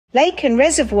Lake and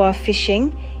reservoir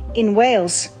fishing in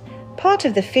Wales, part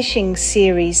of the fishing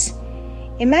series.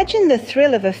 Imagine the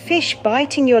thrill of a fish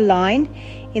biting your line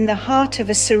in the heart of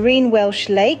a serene Welsh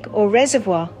lake or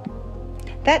reservoir.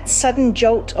 That sudden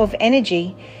jolt of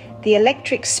energy, the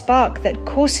electric spark that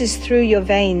courses through your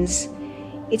veins.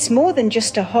 It's more than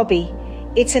just a hobby,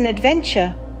 it's an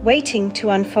adventure waiting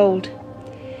to unfold.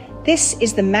 This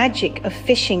is the magic of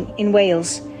fishing in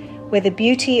Wales, where the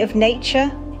beauty of nature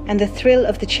and the thrill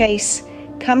of the chase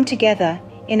come together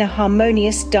in a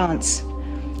harmonious dance.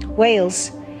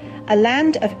 Wales, a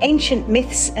land of ancient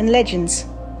myths and legends,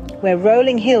 where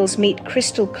rolling hills meet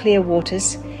crystal clear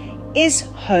waters, is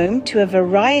home to a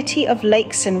variety of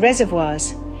lakes and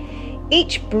reservoirs,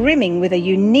 each brimming with a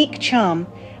unique charm,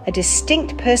 a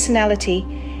distinct personality,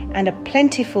 and a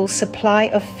plentiful supply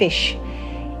of fish.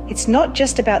 It's not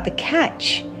just about the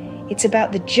catch, it's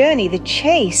about the journey, the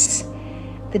chase,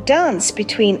 the dance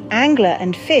between angler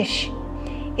and fish.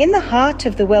 In the heart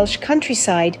of the Welsh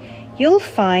countryside, you'll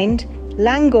find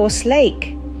Llangorse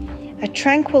Lake, a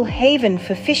tranquil haven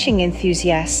for fishing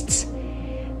enthusiasts.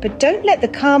 But don't let the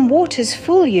calm waters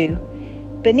fool you.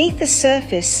 Beneath the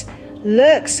surface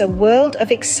lurks a world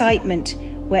of excitement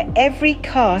where every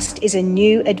cast is a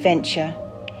new adventure.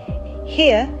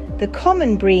 Here, the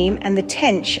common bream and the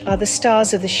tench are the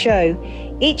stars of the show,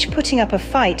 each putting up a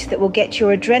fight that will get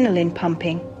your adrenaline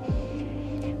pumping.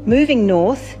 Moving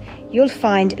north, you'll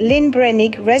find Llyn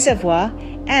Brenig Reservoir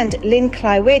and Llyn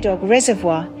y Gors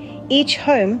Reservoir, each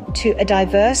home to a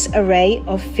diverse array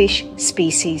of fish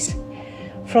species.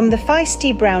 From the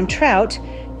feisty brown trout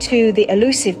to the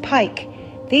elusive pike,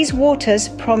 these waters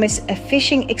promise a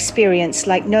fishing experience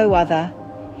like no other.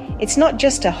 It's not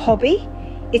just a hobby,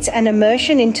 it's an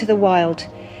immersion into the wild,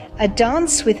 a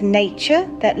dance with nature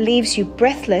that leaves you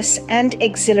breathless and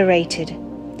exhilarated.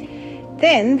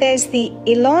 Then there's the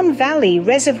Llyn Valley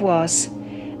Reservoirs,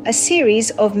 a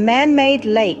series of man-made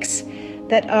lakes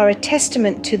that are a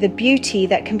testament to the beauty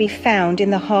that can be found in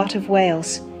the heart of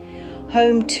Wales.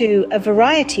 Home to a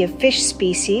variety of fish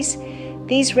species,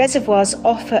 these reservoirs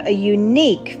offer a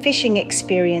unique fishing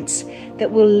experience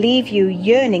that will leave you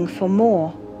yearning for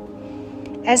more.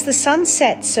 As the sun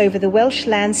sets over the Welsh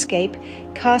landscape,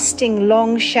 casting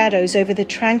long shadows over the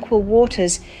tranquil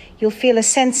waters, you'll feel a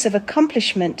sense of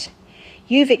accomplishment.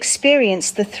 You've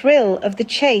experienced the thrill of the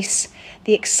chase,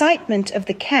 the excitement of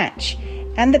the catch,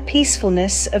 and the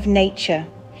peacefulness of nature.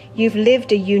 You've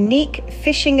lived a unique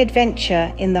fishing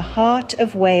adventure in the heart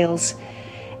of Wales.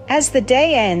 As the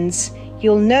day ends,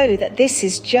 you'll know that this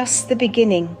is just the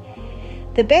beginning.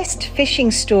 The best fishing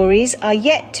stories are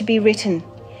yet to be written.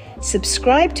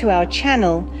 Subscribe to our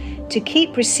channel to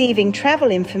keep receiving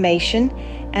travel information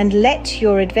and let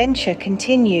your adventure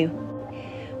continue.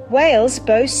 Wales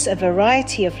boasts a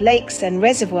variety of lakes and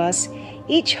reservoirs,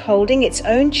 each holding its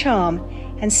own charm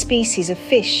and species of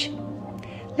fish.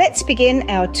 Let's begin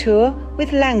our tour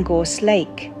with Llangorse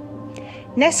Lake.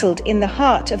 Nestled in the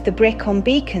heart of the Brecon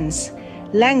Beacons,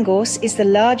 Llangorse is the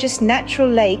largest natural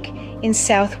lake in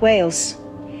South Wales.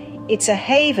 It's a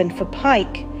haven for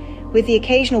pike, with the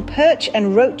occasional perch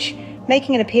and roach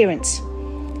making an appearance.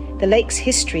 The lake's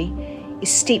history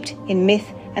is steeped in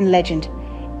myth and legend,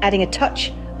 adding a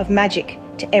touch of magic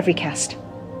to every cast.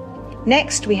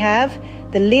 Next we have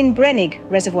the Llyn Brenig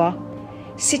Reservoir.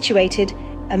 Situated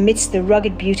amidst the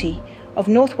rugged beauty of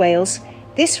North Wales,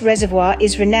 this reservoir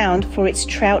is renowned for its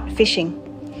trout fishing.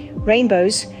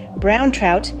 Rainbows, brown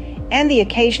trout, and the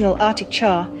occasional Arctic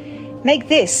char make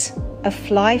this a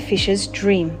fly fisher's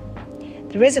dream.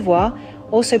 The reservoir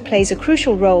also plays a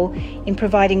crucial role in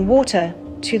providing water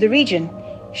to the region,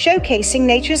 showcasing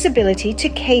nature's ability to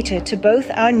cater to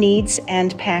both our needs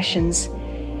and passions.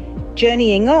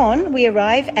 Journeying on, we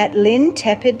arrive at Llyn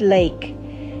Lake.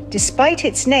 Despite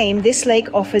its name, this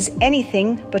lake offers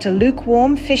anything but a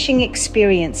lukewarm fishing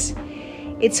experience.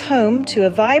 It's home to a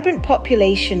vibrant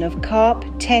population of carp,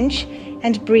 tench,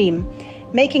 and bream,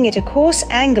 making it a coarse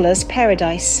angler's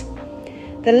paradise.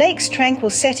 The lake's tranquil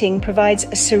setting provides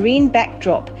a serene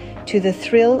backdrop to the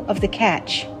thrill of the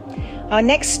catch. Our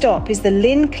next stop is the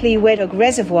Llyn y Gors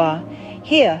Reservoir.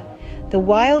 Here, the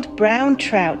wild brown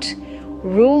trout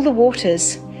rule the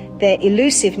waters, their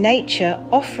elusive nature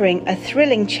offering a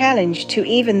thrilling challenge to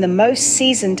even the most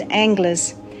seasoned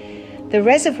anglers. The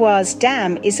reservoir's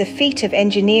dam is a feat of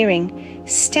engineering,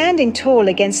 standing tall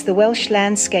against the Welsh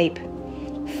landscape.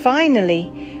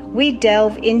 Finally, we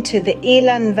delve into the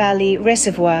Llyn Valley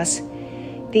Reservoirs.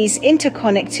 These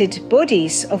interconnected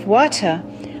bodies of water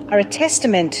are a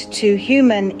testament to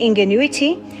human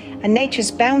ingenuity and nature's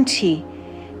bounty.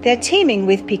 They're teeming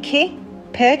with pike,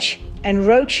 perch, and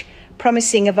roach,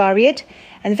 promising a varied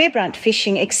and vibrant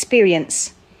fishing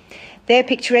experience. Their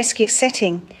picturesque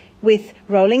setting, with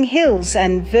rolling hills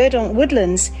and verdant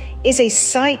woodlands, is a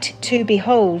sight to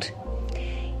behold.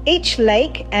 Each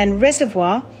lake and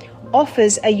reservoir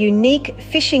offers a unique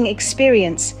fishing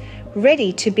experience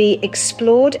ready to be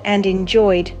explored and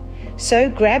enjoyed. So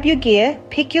grab your gear,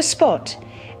 pick your spot,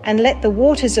 and let the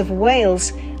waters of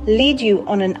Wales lead you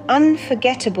on an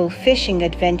unforgettable fishing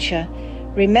adventure.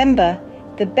 Remember,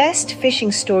 the best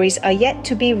fishing stories are yet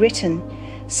to be written.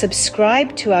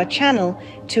 Subscribe to our channel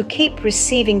to keep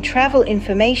receiving travel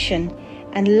information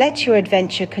and let your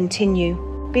adventure continue.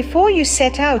 Before you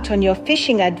set out on your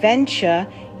fishing adventure,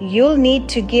 you'll need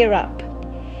to gear up.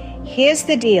 Here's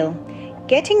the deal.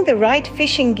 Getting the right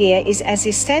fishing gear is as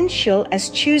essential as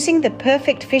choosing the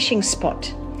perfect fishing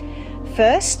spot.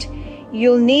 First,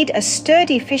 you'll need a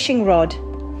sturdy fishing rod,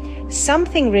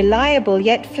 something reliable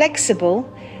yet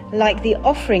flexible, like the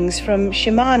offerings from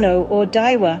Shimano or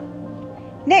Daiwa.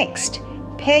 Next,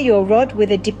 pair your rod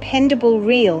with a dependable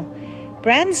reel.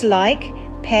 Brands like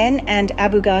Penn and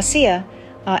Abu Garcia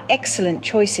are excellent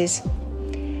choices.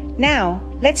 Now,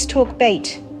 let's talk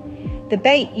bait. The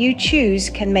bait you choose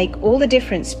can make all the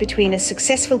difference between a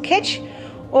successful catch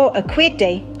or a queer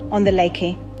day on the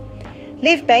lake.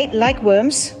 Live bait like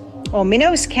worms or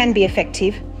minnows can be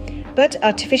effective, but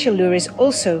artificial lures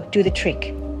also do the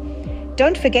trick.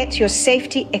 Don't forget your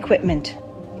safety equipment.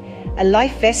 A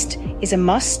life vest is a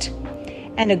must,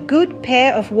 and a good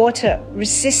pair of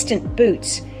water-resistant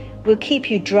boots will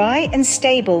keep you dry and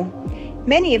stable.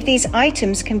 Many of these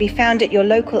items can be found at your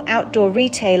local outdoor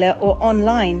retailer or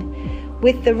online.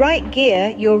 With the right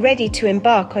gear, you're ready to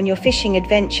embark on your fishing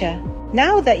adventure.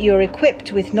 Now that you're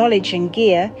equipped with knowledge and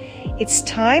gear, it's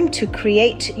time to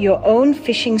create your own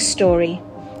fishing story.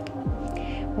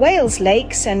 Wales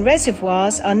lakes and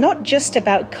reservoirs are not just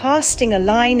about casting a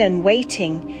line and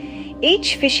waiting.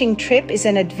 Each fishing trip is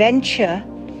an adventure,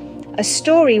 a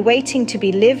story waiting to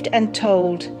be lived and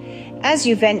told. As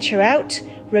you venture out,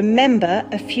 remember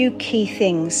a few key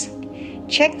things.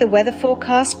 Check the weather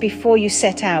forecast before you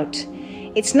set out.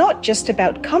 It's not just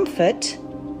about comfort,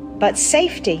 but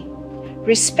safety.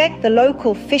 Respect the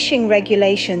local fishing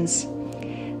regulations.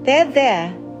 They're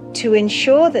there to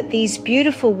ensure that these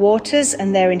beautiful waters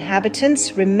and their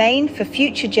inhabitants remain for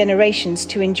future generations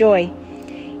to enjoy.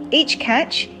 Each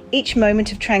catch, each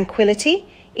moment of tranquility,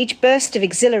 each burst of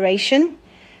exhilaration,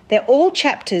 they're all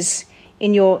chapters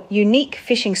in your unique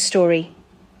fishing story.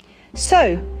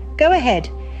 So, go ahead,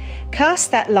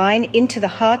 cast that line into the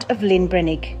heart of Llyn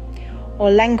Brenig or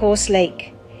Llangorse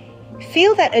Lake.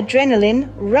 Feel that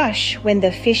adrenaline rush when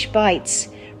the fish bites.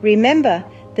 Remember,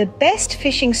 the best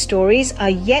fishing stories are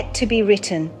yet to be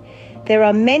written. There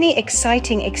are many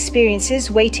exciting experiences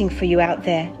waiting for you out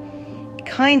there.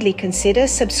 Kindly consider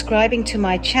subscribing to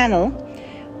my channel,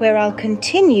 where I'll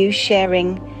continue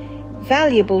sharing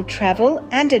valuable travel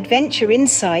and adventure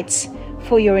insights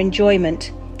for your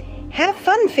enjoyment. Have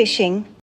fun fishing!